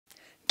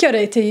Kia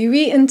ora te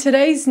iwi. In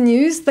today's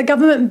news, the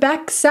government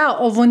backs out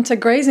of winter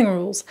grazing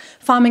rules.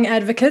 Farming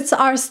advocates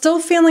are still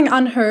feeling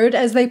unheard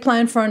as they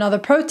plan for another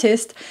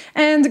protest,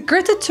 and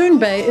Greta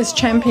Thunberg is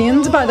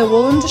championed by the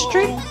wool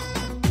industry.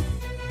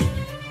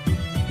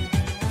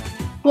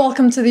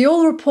 Welcome to the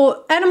All Report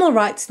Animal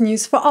Rights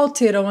News for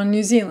Aotearoa,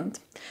 New Zealand.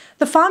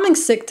 The farming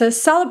sector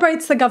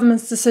celebrates the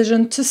government's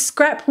decision to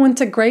scrap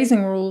winter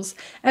grazing rules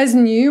as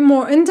new,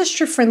 more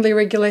industry-friendly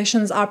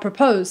regulations are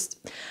proposed.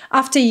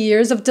 After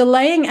years of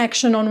delaying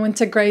action on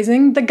winter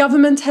grazing, the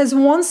government has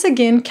once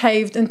again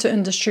caved into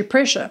industry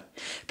pressure.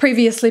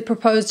 Previously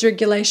proposed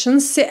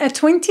regulations set a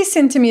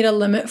 20-centimetre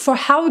limit for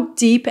how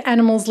deep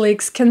animals'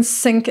 legs can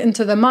sink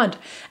into the mud,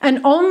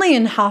 and only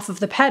in half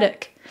of the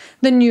paddock.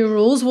 The new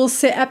rules will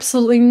set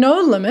absolutely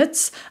no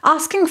limits,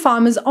 asking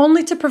farmers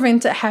only to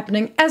prevent it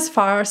happening as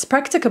far as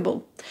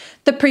practicable.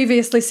 The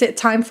previously set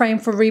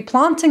timeframe for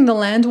replanting the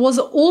land was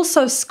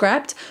also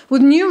scrapped,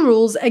 with new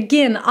rules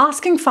again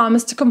asking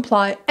farmers to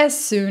comply as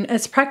soon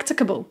as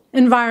practicable.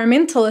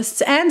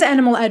 Environmentalists and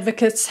animal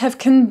advocates have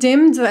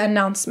condemned the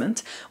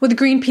announcement, with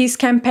Greenpeace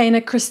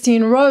campaigner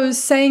Christine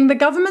Rose saying the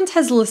government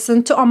has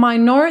listened to a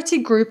minority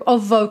group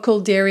of vocal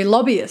dairy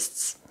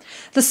lobbyists.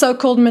 The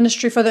so-called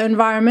Ministry for the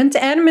Environment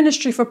and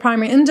Ministry for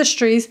Primary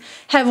Industries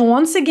have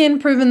once again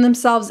proven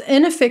themselves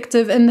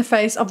ineffective in the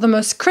face of the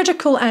most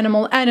critical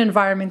animal and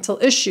environmental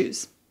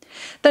issues.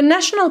 The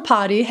National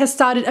Party has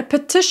started a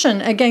petition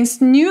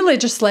against new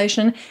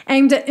legislation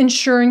aimed at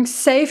ensuring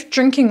safe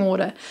drinking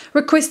water,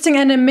 requesting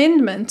an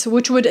amendment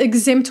which would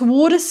exempt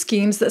water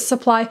schemes that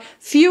supply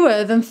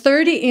fewer than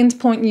 30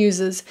 endpoint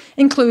users,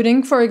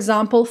 including, for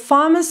example,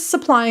 farmers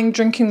supplying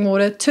drinking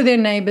water to their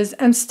neighbours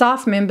and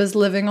staff members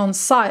living on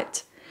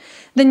site.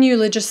 The new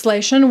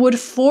legislation would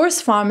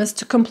force farmers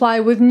to comply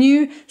with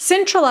new,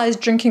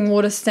 centralised drinking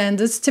water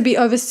standards to be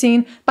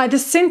overseen by the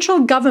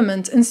central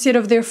government instead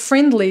of their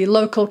friendly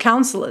local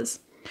councillors.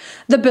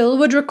 The bill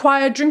would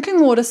require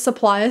drinking water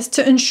suppliers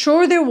to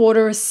ensure their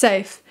water is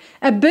safe,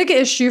 a big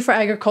issue for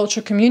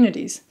agriculture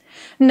communities.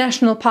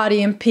 National Party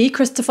MP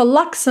Christopher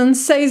Luxon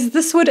says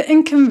this would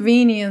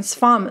inconvenience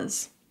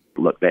farmers.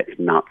 Look, that's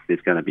nuts.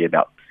 There's going to be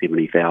about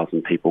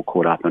 70,000 people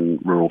caught up in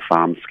rural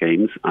farm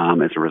schemes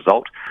as a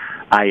result.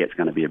 A, it's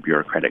going to be a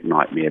bureaucratic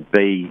nightmare.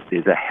 B,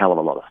 there's a hell of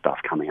a lot of stuff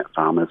coming at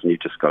farmers, and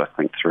you've just got to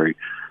think through,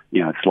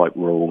 slope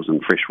rules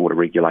and freshwater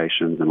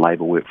regulations and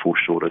labour workforce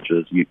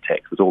shortages, ute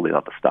taxes, all the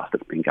other stuff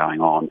that's been going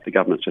on. The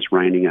government's just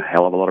raining a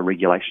hell of a lot of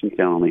regulations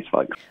down on these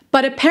folks.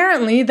 But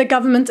apparently the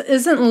government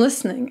isn't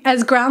listening,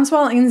 as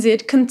Groundswell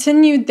NZ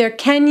continued their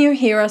Can You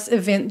Hear Us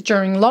event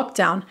during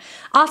lockdown,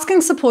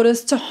 asking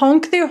supporters to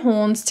honk their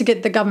horns to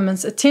get the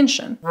government's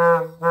attention.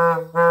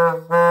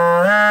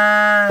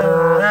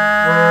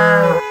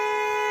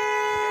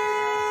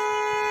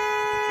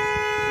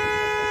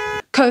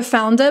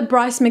 Co-founder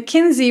Bryce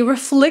McKenzie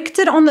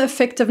reflected on the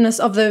effectiveness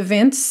of the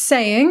event,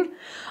 saying,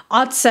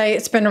 "I'd say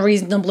it's been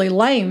reasonably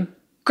lame."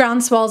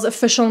 Groundswell's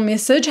official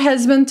message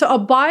has been to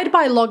abide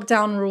by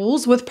lockdown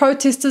rules, with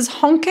protesters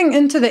honking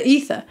into the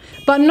ether,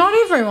 but not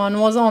everyone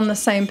was on the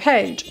same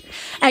page.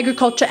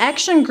 Agriculture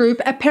Action Group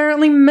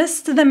apparently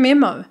missed the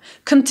memo,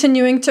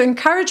 continuing to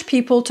encourage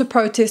people to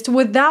protest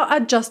without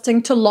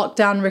adjusting to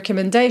lockdown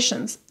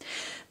recommendations.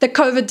 The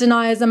COVID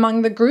deniers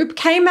among the group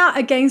came out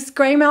against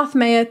Greymouth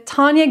Mayor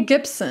Tanya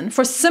Gibson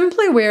for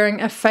simply wearing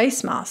a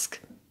face mask.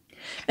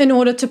 In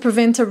order to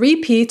prevent a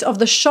repeat of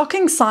the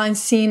shocking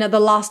signs seen at the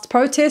last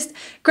protest,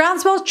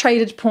 Groundswell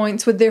traded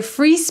points with their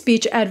free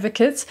speech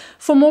advocates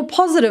for more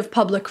positive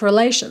public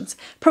relations,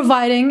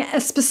 providing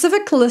a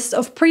specific list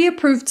of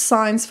pre-approved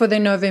signs for their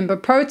November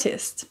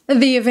protest.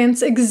 The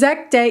event's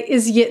exact date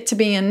is yet to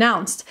be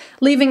announced,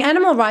 leaving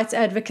animal rights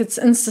advocates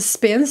in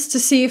suspense to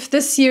see if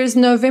this year's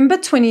November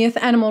 20th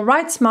Animal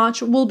Rights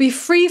March will be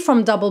free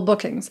from double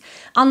bookings,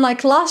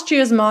 unlike last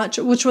year's march,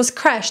 which was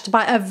crashed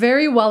by a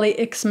very welly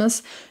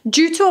Xmas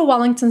due to a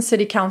Wellington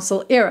City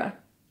Council error.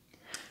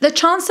 The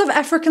chance of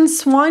African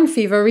swine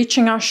fever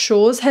reaching our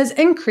shores has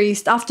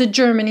increased after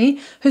Germany,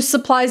 who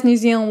supplies New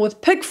Zealand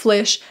with pig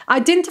flesh,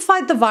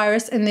 identified the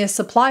virus in their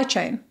supply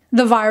chain.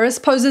 The virus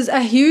poses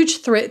a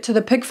huge threat to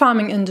the pig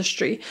farming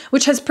industry,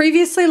 which has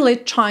previously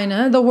led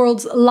China, the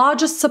world's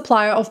largest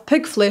supplier of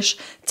pig flesh,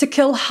 to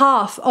kill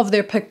half of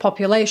their pig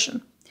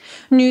population.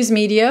 News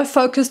media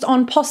focused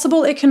on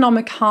possible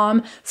economic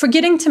harm,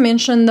 forgetting to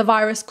mention the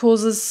virus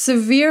causes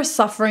severe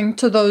suffering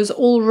to those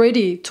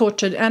already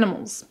tortured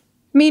animals.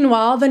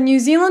 Meanwhile, the New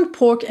Zealand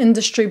Pork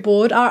Industry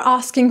Board are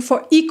asking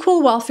for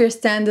equal welfare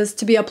standards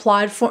to be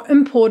applied for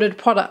imported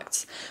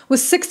products,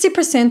 with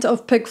 60%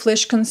 of pig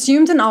flesh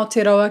consumed in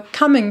Aotearoa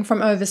coming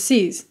from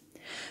overseas.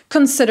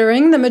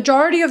 Considering the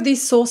majority of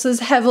these sources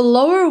have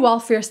lower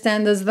welfare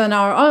standards than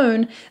our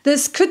own,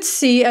 this could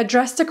see a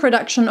drastic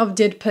reduction of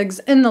dead pigs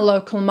in the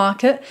local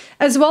market,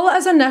 as well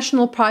as a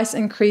national price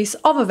increase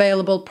of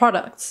available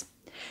products.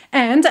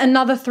 And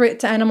another threat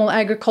to animal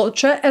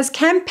agriculture as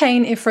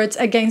campaign efforts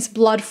against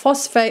blood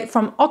phosphate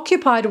from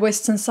occupied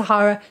Western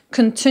Sahara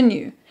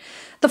continue.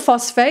 The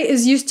phosphate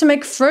is used to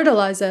make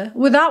fertilizer,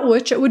 without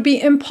which it would be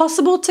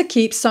impossible to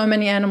keep so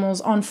many animals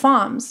on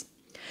farms.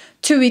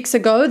 2 weeks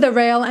ago, the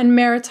Rail and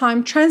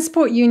Maritime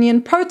Transport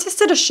Union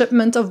protested a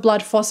shipment of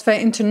blood phosphate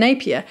into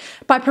Napier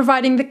by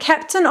providing the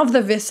captain of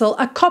the vessel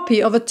a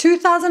copy of a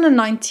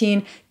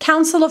 2019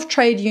 Council of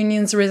Trade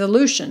Unions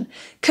resolution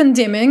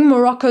condemning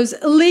Morocco's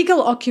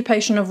illegal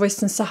occupation of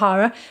Western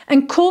Sahara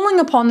and calling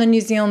upon the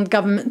New Zealand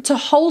government to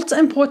halt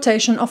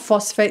importation of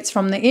phosphates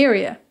from the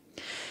area.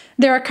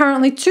 There are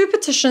currently 2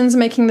 petitions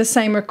making the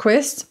same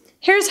request.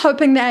 Here's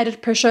hoping the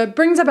added pressure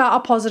brings about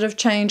a positive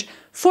change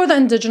for the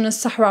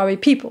indigenous Sahrawi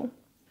people.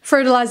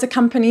 Fertilizer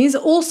companies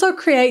also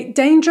create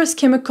dangerous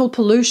chemical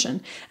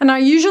pollution and are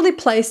usually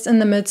placed in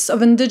the midst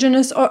of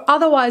indigenous or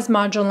otherwise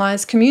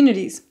marginalized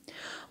communities.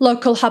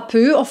 Local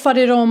hapu or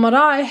Whareroa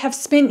Marae have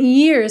spent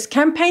years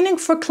campaigning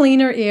for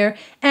cleaner air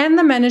and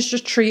the managed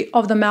retreat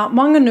of the Mount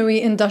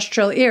Maunganui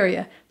industrial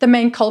area, the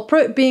main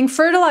culprit being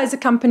fertilizer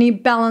company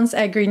Balance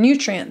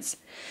Agri-Nutrients.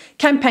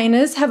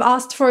 Campaigners have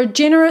asked for a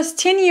generous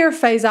 10-year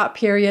phase-out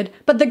period,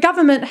 but the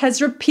government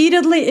has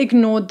repeatedly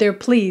ignored their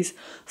pleas,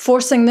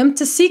 forcing them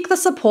to seek the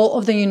support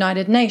of the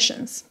United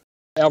Nations.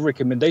 Our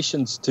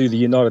recommendations to the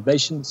United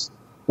Nations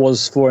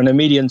was for an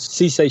immediate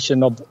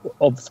cessation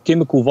of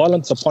chemical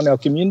violence upon our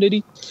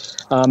community,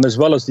 as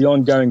well as the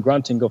ongoing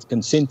granting of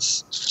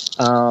consents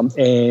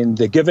and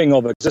the giving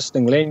of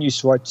existing land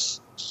use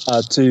rights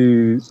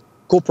to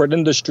corporate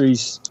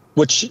industries,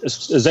 which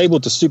is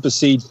able to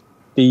supersede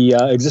the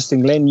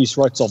existing land use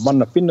rights of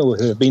mana whenua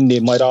who have been there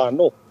mai rā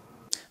anō.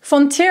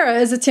 Fonterra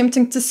is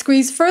attempting to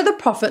squeeze further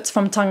profits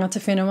from tangata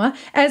whenua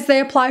as they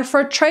apply for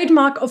a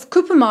trademark of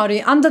kupu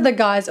Māori under the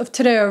guise of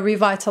te reo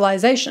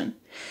revitalisation.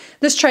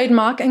 This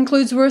trademark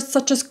includes words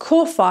such as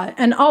kōwhai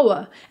and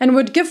awa and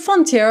would give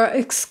Fonterra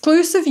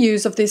exclusive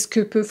use of this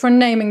kupu for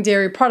naming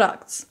dairy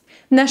products.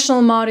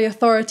 National Māori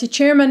Authority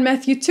Chairman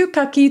Matthew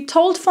Tukaki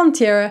told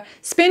Fonterra,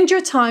 "Spend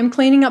your time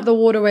cleaning up the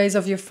waterways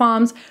of your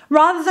farms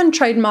rather than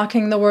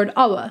trademarking the word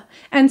awa,"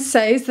 and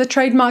says the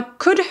trademark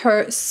could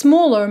hurt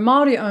smaller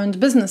Māori-owned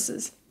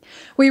businesses.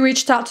 We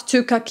reached out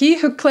to Tukaki,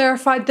 who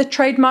clarified the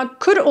trademark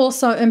could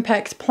also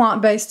impact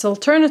plant-based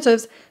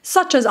alternatives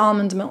such as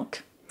almond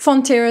milk.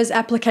 Fonterra's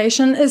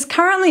application is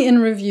currently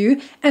in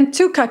review, and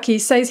Tukaki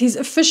says he's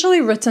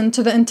officially written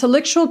to the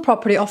Intellectual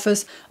Property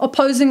Office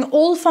opposing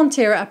all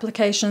Fonterra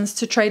applications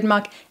to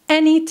trademark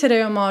any te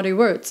reo Māori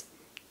words.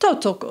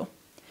 Tautoko.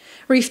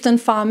 Reefton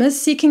farmers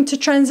seeking to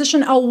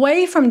transition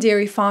away from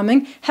dairy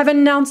farming have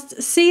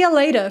announced "see you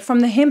later"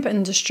 from the hemp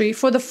industry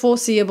for the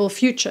foreseeable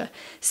future,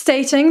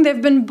 stating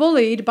they've been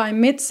bullied by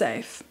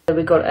MedSafe.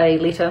 We got a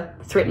letter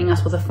threatening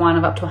us with a fine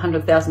of up to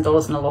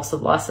 $100,000 and a loss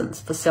of licence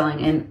for selling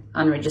in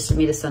unregistered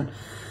medicine.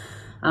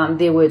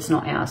 Their words,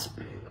 not ours.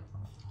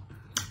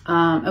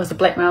 It was a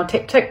blackmail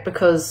tactic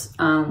because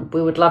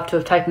we would love to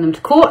have taken them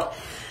to court,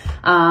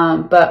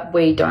 but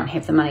we don't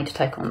have the money to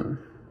take on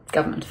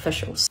government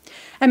officials.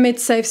 A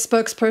MedSafe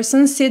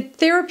spokesperson said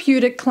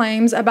therapeutic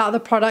claims about the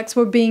products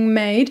were being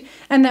made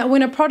and that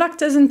when a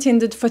product is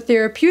intended for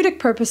therapeutic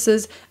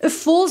purposes, it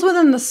falls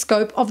within the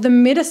scope of the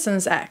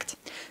Medicines Act.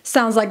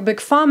 Sounds like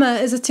Big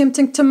Pharma is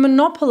attempting to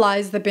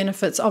monopolise the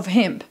benefits of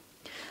hemp.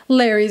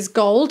 Larry's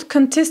Gold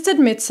contested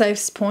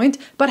MedSafe's point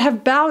but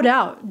have bowed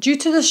out due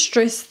to the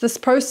stress this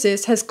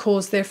process has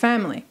caused their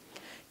family.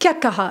 Kia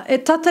kaha, e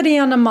tatari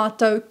ana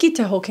mātou ki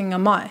te hokinga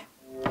mai.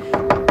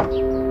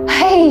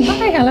 Hey!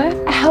 Hi, hello.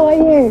 How are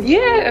you?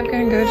 Yeah, I'm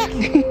going good.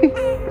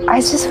 I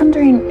was just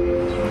wondering,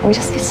 we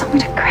just need someone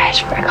to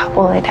crash for a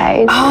couple of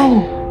days.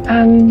 Oh,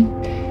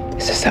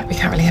 it's just that we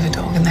can't really have a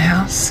dog in the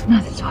house.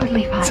 No, that's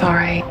totally fine.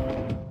 Sorry.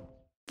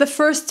 The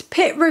first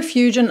Pet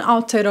Refuge in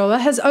Aotearoa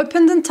has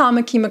opened in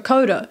Tamaki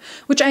Makaurau,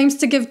 which aims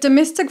to give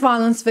domestic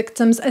violence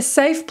victims a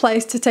safe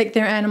place to take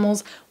their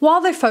animals while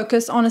they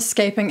focus on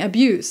escaping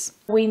abuse.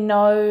 We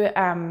know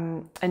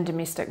in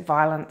domestic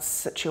violence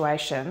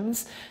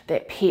situations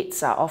that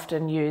pets are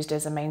often used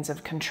as a means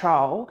of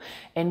control,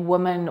 and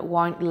women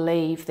won't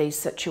leave these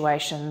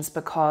situations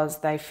because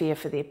they fear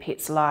for their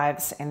pets'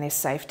 lives and their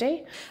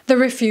safety. The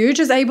refuge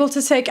is able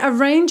to take a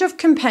range of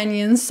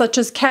companions such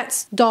as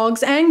cats,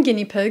 dogs and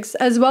guinea pigs,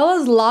 as well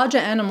as larger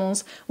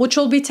animals, which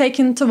will be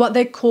taken to what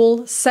they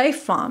call safe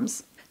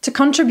farms. To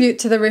contribute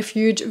to the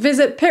refuge,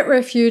 visit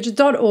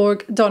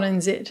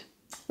petrefuge.org.nz.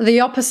 The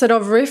opposite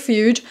of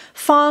refuge,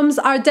 farms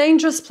are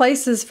dangerous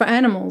places for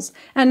animals,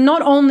 and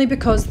not only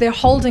because they're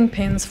holding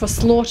pens for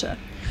slaughter.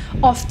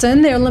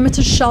 Often, their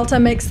limited shelter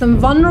makes them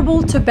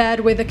vulnerable to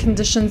bad weather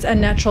conditions and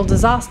natural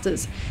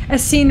disasters,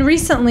 as seen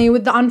recently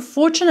with the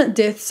unfortunate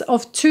deaths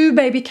of 2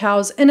 baby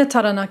cows in a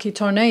Taranaki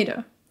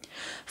tornado.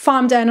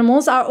 Farmed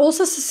animals are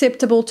also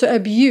susceptible to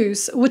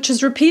abuse, which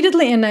is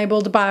repeatedly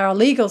enabled by our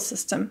legal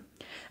system.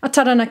 A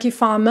Taranaki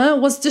farmer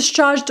was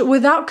discharged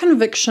without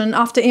conviction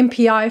after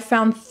MPI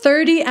found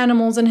 30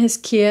 animals in his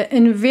care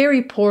in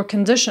very poor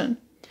condition.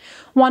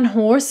 One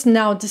horse,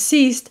 now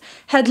deceased,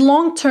 had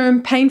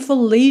long-term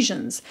painful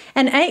lesions,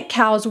 and 8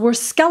 cows were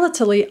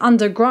skeletally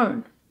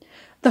undergrown.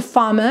 The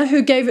farmer,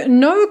 who gave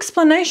no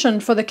explanation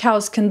for the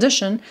cow's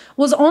condition,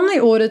 was only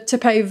ordered to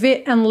pay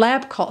vet and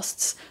lab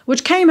costs,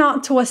 which came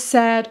out to a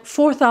sad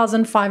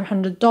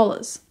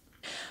 $4,500.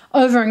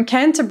 Over in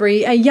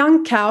Canterbury, a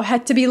young cow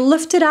had to be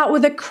lifted out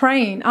with a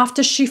crane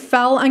after she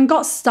fell and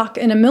got stuck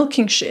in a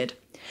milking shed.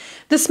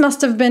 This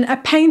must have been a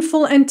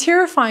painful and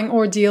terrifying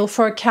ordeal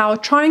for a cow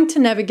trying to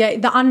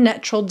navigate the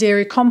unnatural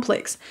dairy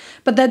complex,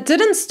 but that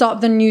didn't stop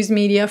the news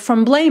media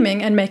from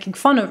blaming and making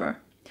fun of her.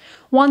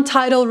 One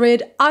title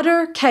read,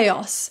 "Utter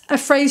Chaos," a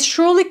phrase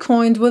surely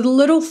coined with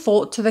little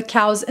thought to the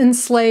cows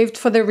enslaved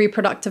for their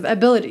reproductive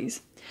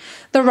abilities.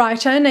 The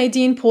writer,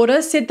 Nadine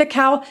Porter, said the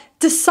cow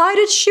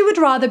decided she would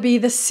rather be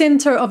the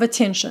center of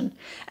attention,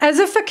 as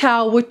if a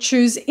cow would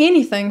choose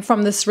anything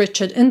from this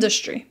wretched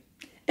industry.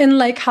 In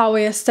Lake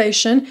Hāwea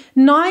Station,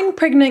 9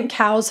 pregnant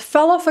cows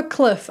fell off a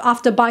cliff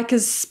after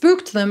bikers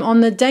spooked them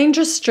on the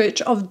dangerous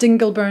stretch of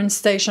Dingleburn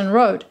Station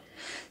Road.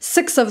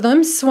 6 of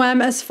them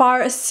swam as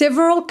far as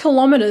several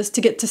kilometres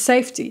to get to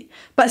safety,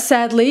 but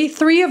sadly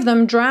 3 of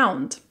them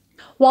drowned.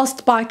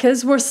 Whilst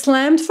bikers were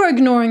slammed for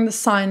ignoring the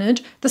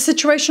signage, the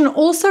situation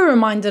also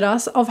reminded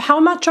us of how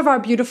much of our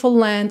beautiful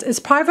land is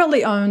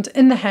privately owned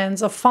in the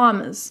hands of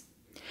farmers.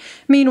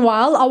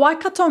 Meanwhile, a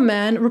Waikato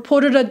man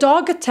reported a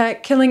dog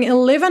attack killing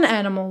 11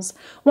 animals,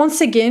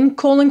 once again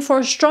calling for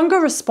a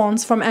stronger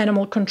response from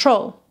animal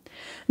control.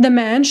 The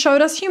man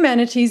showed us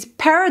humanity's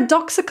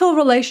paradoxical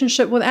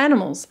relationship with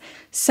animals,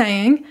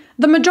 saying,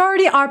 "The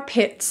majority are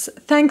pets.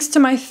 Thanks to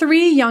my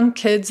 3 young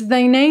kids,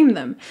 they name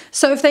them,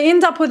 so if they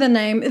end up with a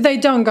name, they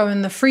don't go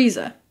in the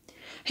freezer."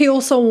 He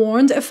also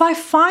warned, "If I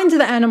find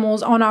the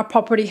animals on our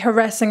property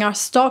harassing our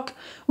stock,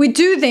 we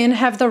do then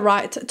have the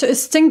right to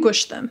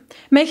extinguish them,"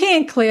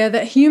 making it clear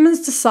that humans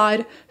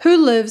decide who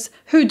lives,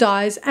 who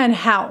dies, and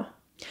how.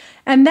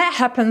 And that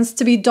happens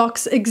to be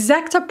Doc's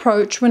exact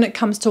approach when it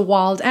comes to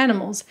wild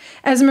animals,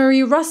 as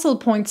Marie Russell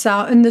points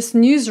out in this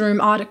newsroom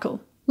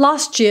article.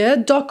 Last year,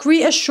 Doc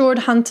reassured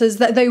hunters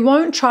that they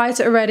won't try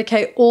to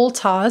eradicate all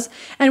tars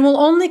and will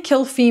only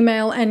kill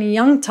female and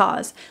young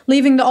tars,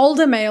 leaving the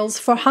older males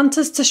for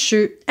hunters to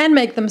shoot and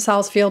make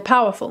themselves feel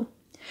powerful.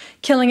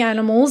 Killing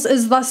animals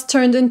is thus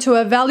turned into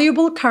a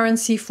valuable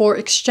currency for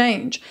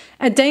exchange,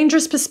 a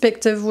dangerous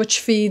perspective which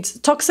feeds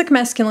toxic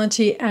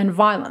masculinity and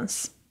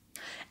violence.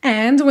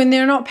 And when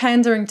they're not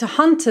pandering to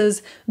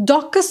hunters,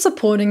 Doc is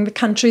supporting the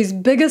country's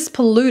biggest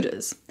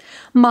polluters.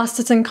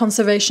 Masterton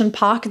Conservation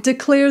Park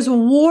declares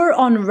war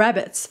on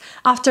rabbits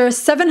after a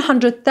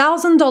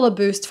 $700,000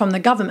 boost from the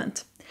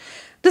government.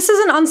 This is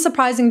an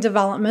unsurprising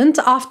development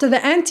after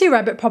the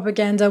anti-rabbit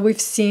propaganda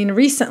we've seen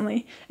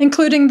recently,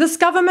 including this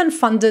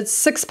government-funded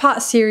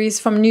 6-part series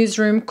from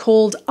Newsroom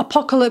called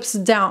Apocalypse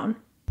Down.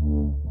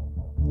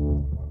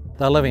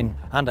 They're living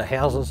under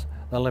houses,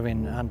 they're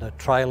living under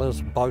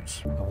trailers,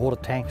 boats, water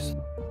tanks.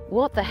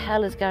 What the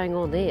hell is going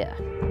on there?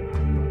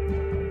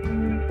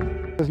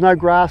 There's no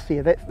grass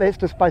there, that's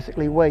just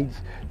basically weeds.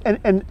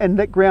 And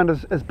that ground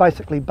is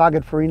basically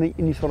buggered for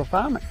any sort of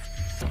farming.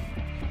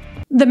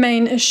 The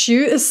main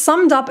issue is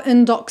summed up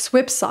in Doc's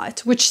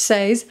website, which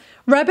says,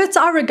 rabbits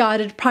are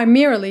regarded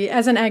primarily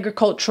as an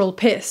agricultural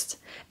pest.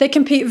 They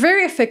compete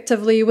very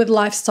effectively with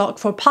livestock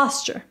for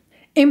pasture.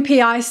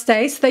 MPI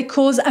states they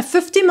cause a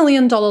 $50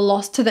 million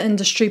loss to the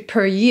industry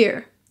per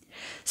year.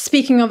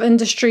 Speaking of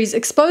industries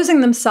exposing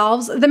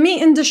themselves, the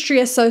Meat Industry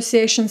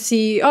Association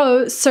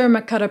CEO,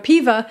 Sirma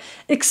Karapiva,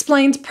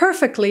 explained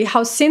perfectly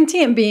how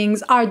sentient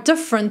beings are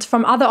different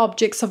from other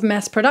objects of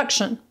mass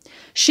production.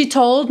 She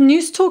told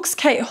Newstalk's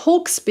Kate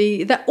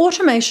Hawkesby that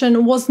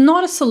automation was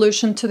not a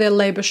solution to their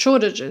labour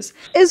shortages.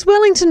 Is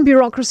Wellington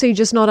bureaucracy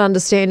just not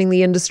understanding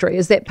the industry?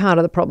 Is that part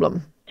of the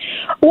problem?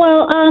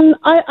 Well,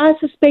 I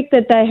suspect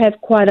that they have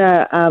quite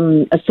a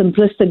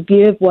simplistic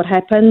view of what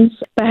happens.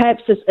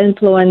 Perhaps it's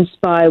influenced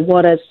by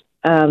what is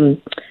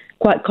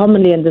quite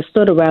commonly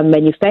understood around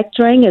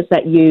manufacturing, is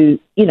that you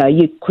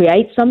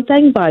create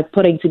something by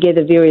putting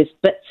together various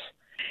bits.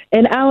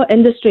 In our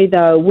industry,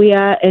 though, we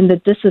are in the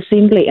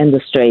disassembly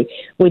industry.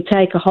 We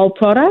take a whole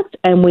product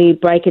and we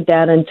break it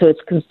down into its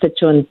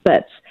constituent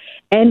bits.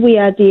 And we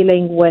are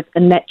dealing with a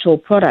natural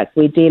product.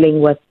 We're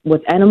dealing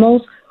with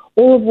animals,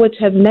 all of which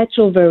have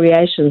natural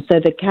variations. So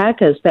the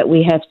carcass that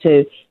we have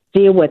to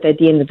deal with at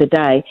the end of the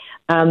day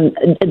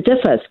it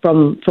differs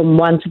from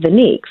one to the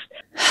next.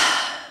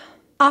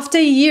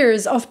 After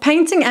years of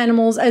painting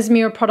animals as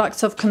mere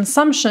products of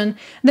consumption,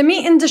 the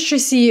meat industry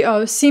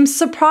CEO seems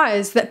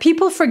surprised that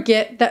people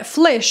forget that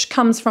flesh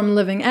comes from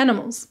living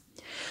animals.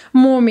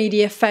 More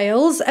media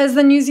fails as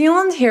the New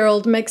Zealand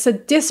Herald makes a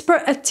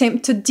desperate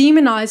attempt to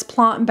demonise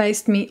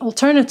plant-based meat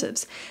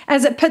alternatives,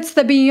 as it pits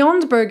the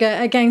Beyond Burger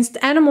against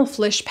animal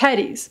flesh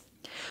patties.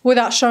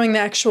 Without showing the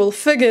actual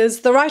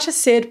figures, the writer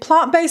said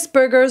plant-based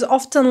burgers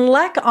often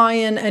lack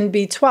iron and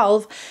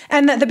B12,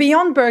 and that the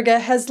Beyond Burger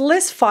has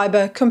less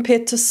fibre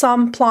compared to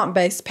some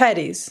plant-based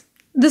patties.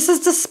 This is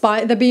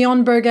despite the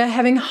Beyond Burger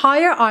having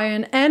higher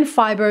iron and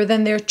fibre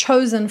than their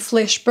chosen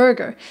flesh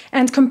burger,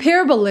 and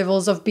comparable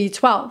levels of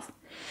B12.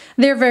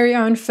 Their very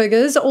own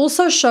figures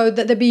also showed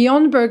that the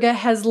Beyond Burger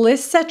has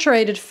less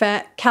saturated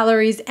fat,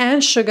 calories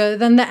and sugar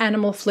than the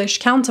animal flesh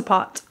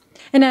counterpart.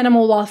 In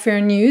animal welfare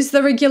news,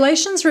 the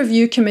Regulations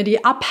Review Committee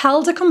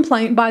upheld a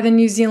complaint by the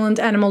New Zealand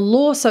Animal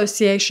Law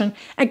Association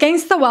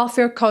against the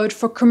Welfare Code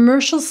for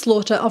commercial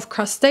slaughter of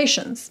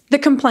crustaceans. The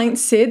complaint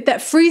said that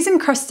freezing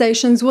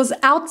crustaceans was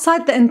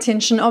outside the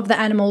intention of the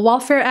Animal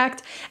Welfare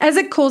Act as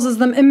it causes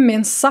them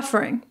immense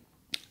suffering.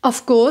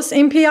 Of course,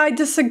 MPI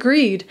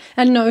disagreed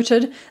and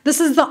noted this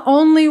is the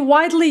only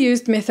widely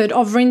used method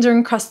of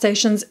rendering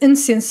crustaceans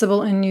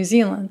insensible in New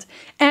Zealand,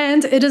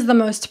 and it is the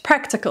most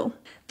practical.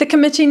 The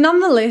committee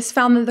nonetheless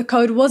found that the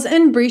code was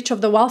in breach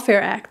of the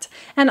Welfare Act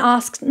and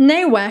asked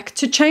NAWAC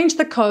to change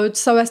the code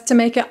so as to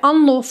make it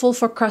unlawful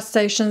for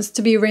crustaceans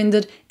to be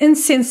rendered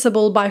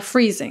insensible by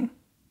freezing.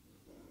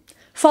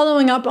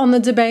 Following up on the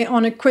debate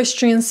on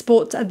equestrian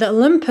sports at the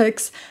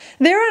Olympics,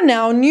 there are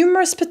now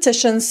numerous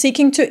petitions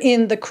seeking to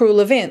end the cruel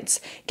events,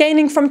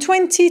 gaining from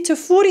 20 to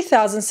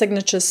 40,000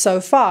 signatures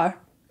so far.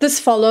 This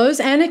follows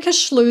Annika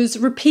Schlu's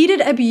repeated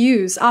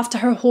abuse after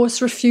her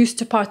horse refused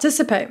to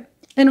participate.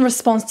 In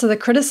response to the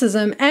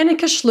criticism,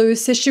 Annika Schlu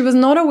says she was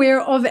not aware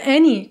of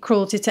any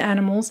cruelty to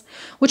animals,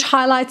 which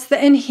highlights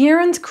the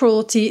inherent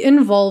cruelty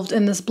involved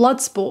in this blood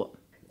sport.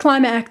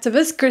 Climate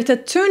activist Greta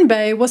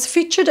Thunberg was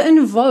featured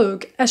in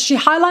Vogue as she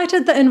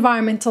highlighted the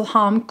environmental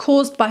harm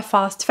caused by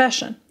fast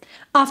fashion.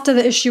 After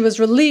the issue was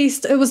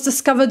released, it was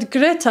discovered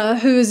Greta,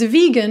 who is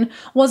vegan,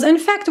 was in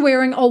fact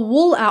wearing a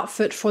wool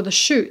outfit for the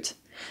shoot.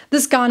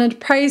 This garnered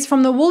praise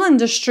from the wool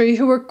industry,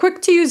 who were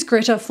quick to use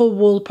Greta for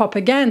wool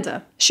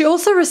propaganda. She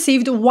also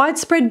received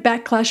widespread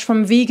backlash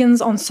from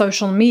vegans on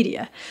social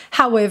media.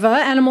 However,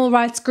 animal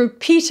rights group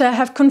PETA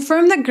have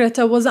confirmed that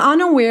Greta was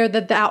unaware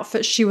that the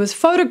outfit she was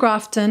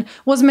photographed in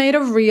was made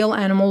of real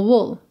animal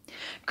wool.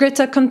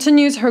 Greta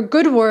continues her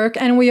good work,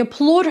 and we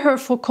applaud her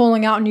for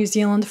calling out New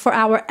Zealand for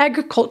our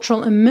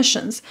agricultural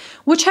emissions,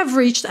 which have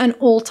reached an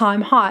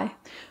all-time high.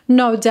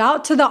 No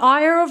doubt to the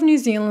ire of New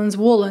Zealand's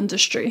wool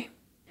industry.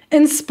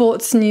 In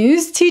sports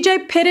news,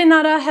 TJ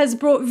Perenara has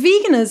brought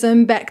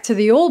veganism back to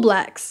the All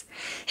Blacks.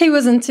 He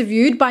was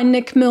interviewed by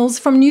Nick Mills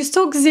from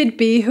Newstalk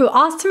ZB, who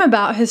asked him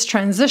about his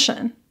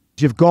transition.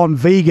 You've gone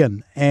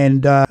vegan,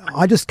 and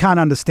I just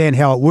can't understand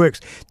how it works.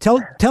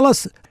 Tell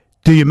us,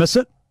 do you miss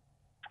it?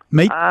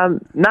 Meat? No,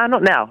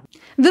 not now.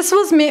 This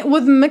was met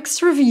with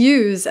mixed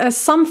reviews, as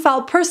some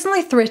felt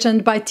personally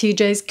threatened by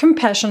TJ's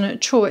compassionate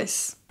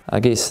choice. I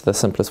guess the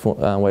simplest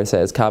way to say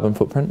it is carbon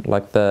footprint,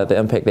 like the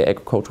impact that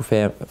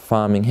agricultural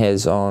farming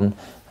has on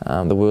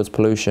the world's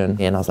pollution.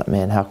 And I was like,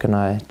 man, how can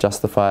I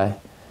justify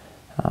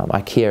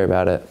I care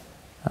about it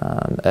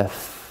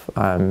if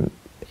I'm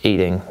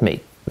eating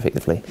meat,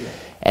 effectively. Yeah.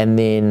 And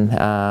then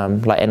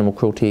like animal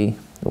cruelty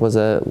was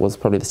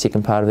probably the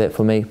second part of that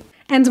for me.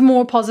 And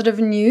more positive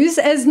news,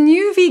 as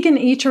new vegan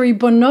eatery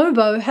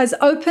Bonobo has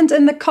opened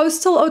in the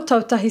coastal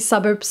Ōtautahi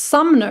suburb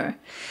Sumner.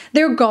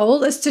 Their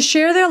goal is to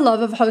share their love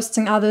of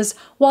hosting others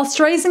whilst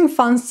raising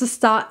funds to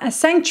start a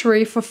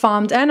sanctuary for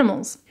farmed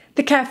animals.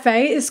 The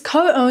cafe is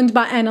co-owned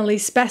by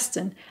Annalise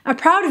Baston, a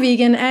proud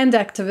vegan and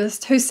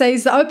activist who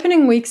says the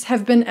opening weeks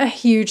have been a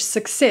huge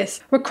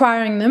success,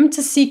 requiring them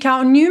to seek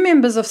out new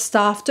members of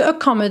staff to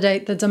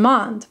accommodate the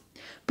demand.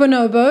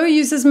 Bonobo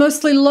uses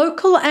mostly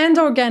local and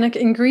organic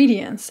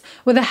ingredients,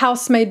 with a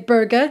house-made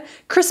burger,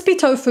 crispy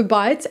tofu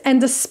bites,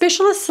 and a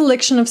specialist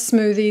selection of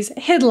smoothies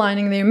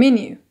headlining their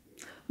menu.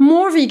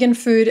 More vegan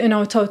food in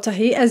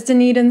Ōtautahi, as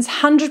Dunedin's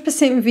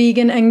 100%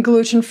 vegan and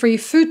gluten-free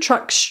food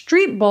truck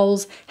Street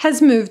Bowls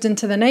has moved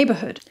into the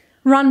neighbourhood.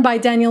 Run by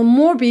Daniel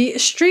Morby,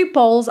 Street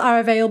Bowls are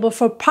available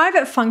for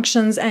private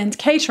functions and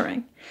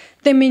catering.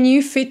 Their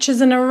menu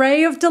features an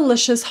array of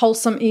delicious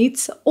wholesome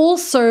eats, all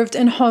served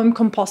in home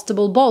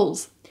compostable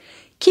bowls.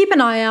 Keep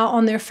an eye out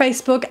on their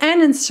Facebook and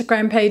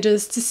Instagram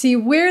pages to see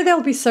where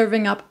they'll be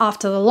serving up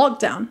after the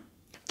lockdown.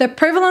 The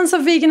prevalence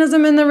of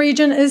veganism in the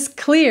region is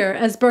clear,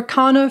 as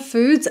Berkano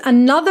Foods,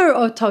 another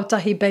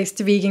Ōtautahi-based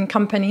vegan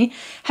company,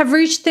 have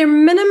reached their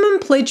minimum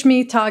pledge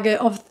meat target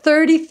of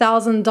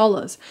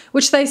 $30,000,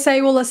 which they say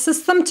will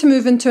assist them to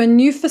move into a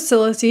new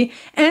facility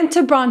and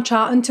to branch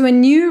out into a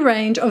new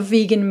range of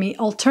vegan meat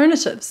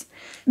alternatives.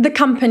 The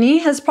company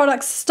has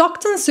products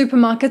stocked in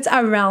supermarkets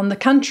around the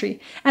country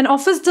and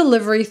offers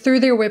delivery through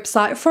their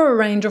website for a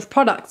range of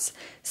products,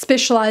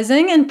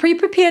 specializing in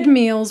pre-prepared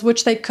meals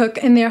which they cook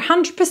in their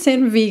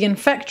 100% vegan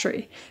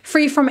factory,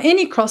 free from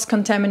any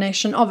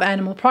cross-contamination of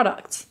animal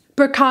products.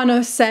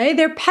 Berkano say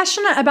they're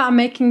passionate about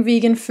making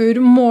vegan food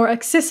more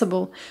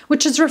accessible,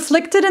 which is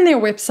reflected in their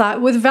website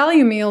with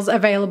value meals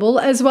available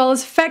as well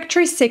as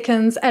factory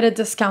seconds at a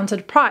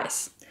discounted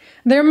price.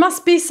 There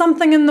must be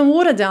something in the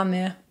water down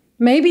there.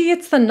 Maybe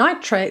it's the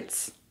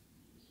nitrates.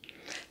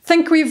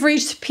 Think we've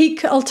reached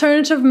peak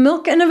alternative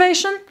milk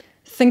innovation?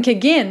 Think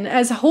again,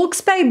 as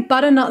Hawke's Bay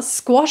butternut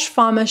squash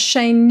farmer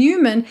Shane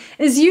Newman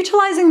is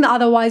utilizing the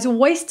otherwise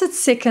wasted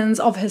seconds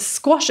of his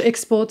squash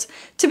exports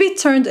to be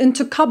turned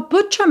into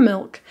Kabocha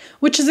milk,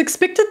 which is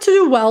expected to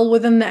do well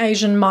within the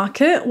Asian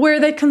market, where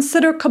they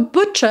consider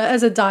kombucha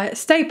as a diet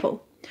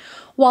staple.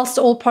 Whilst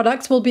all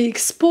products will be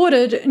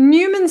exported,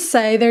 Newman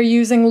say they're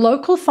using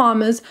local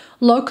farmers,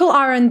 local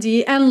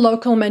R&D and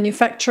local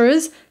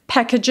manufacturers,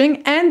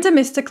 packaging and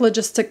domestic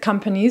logistic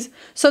companies,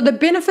 so the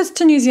benefits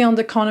to New Zealand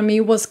economy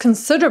was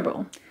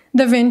considerable.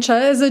 The venture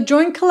is a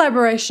joint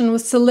collaboration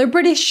with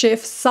celebrity chef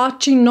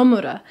Sachi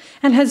Nomura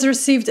and has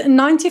received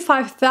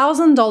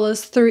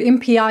 $95,000 through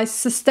MPI's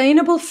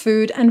Sustainable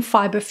Food and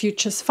Fibre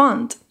Futures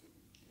Fund.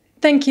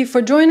 Thank you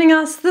for joining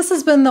us. This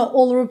has been the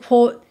All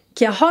Report.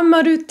 Kia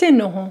haumaru te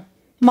noho.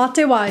 Mā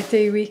te wā e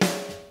te iwi.